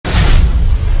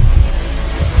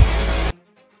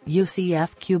UCF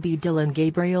QB Dillon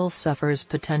Gabriel suffers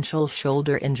potential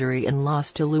shoulder injury in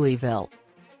loss to Louisville.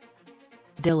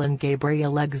 Dillon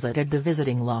Gabriel exited the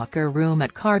visiting locker room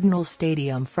at Cardinal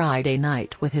Stadium Friday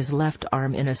night with his left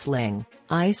arm in a sling,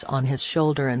 ice on his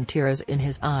shoulder and tears in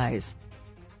his eyes.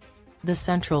 The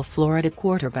Central Florida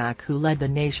quarterback, who led the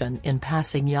nation in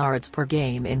passing yards per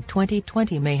game in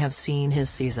 2020, may have seen his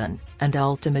season, and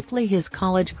ultimately his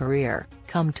college career,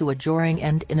 come to a jarring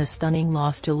end in a stunning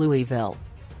loss to Louisville.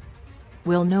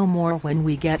 "We'll know more when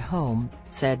we get home,"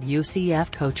 said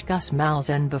UCF coach Gus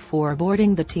Malzahn before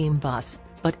boarding the team bus,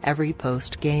 but every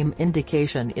post-game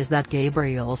indication is that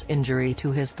Gabriel's injury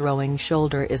to his throwing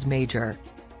shoulder is major.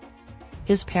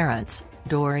 His parents,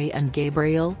 Dori and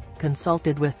Gabriel,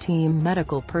 consulted with team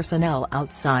medical personnel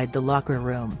outside the locker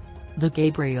room. The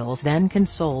Gabriels then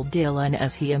consoled Dillon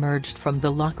as he emerged from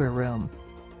the locker room.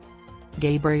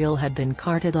 Gabriel had been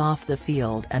carted off the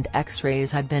field and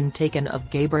X-rays had been taken of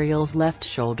Gabriel's left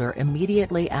shoulder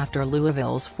immediately after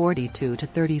Louisville's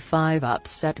 42-35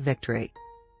 upset victory.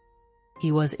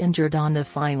 He was injured on the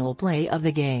final play of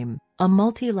the game, a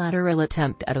multi-lateral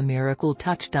attempt at a miracle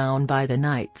touchdown by the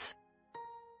Knights.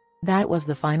 That was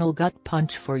the final gut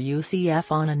punch for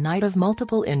UCF on a night of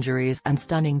multiple injuries and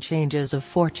stunning changes of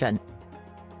fortune.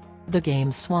 The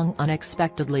game swung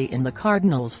unexpectedly in the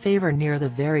Cardinals' favor near the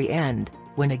very end,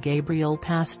 when a Gabriel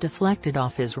pass deflected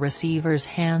off his receiver's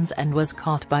hands and was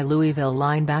caught by Louisville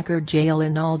linebacker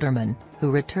Jalen Alderman, who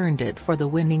returned it for the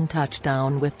winning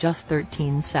touchdown with just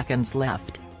 13 seconds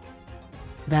left.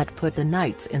 That put the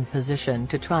Knights in position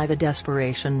to try the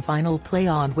desperation final play,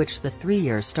 on which the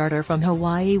three-year starter from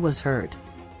Hawaii was hurt.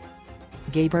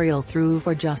 Gabriel threw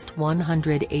for just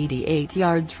 188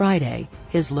 yards Friday,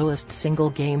 his lowest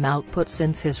single-game output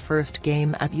since his first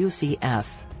game at UCF,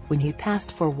 when he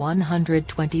passed for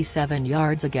 127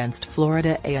 yards against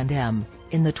Florida A&M,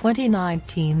 in the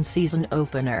 2019 season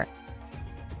opener.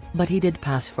 But he did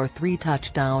pass for 3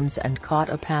 touchdowns and caught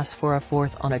a pass for a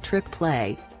fourth on a trick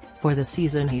play. For the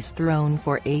season he's thrown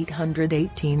for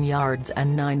 818 yards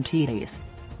and 9 TDs.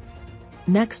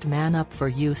 Next man up for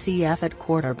UCF at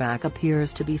quarterback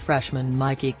appears to be freshman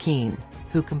Mikey Keene,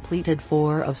 who completed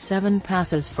 4 of 7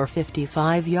 passes for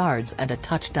 55 yards and a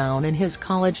touchdown in his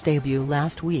college debut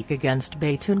last week against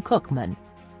Bethune-Cookman.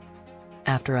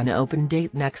 After an open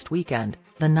date next weekend,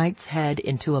 the Knights head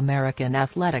into American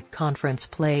Athletic Conference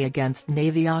play against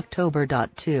Navy October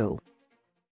 2.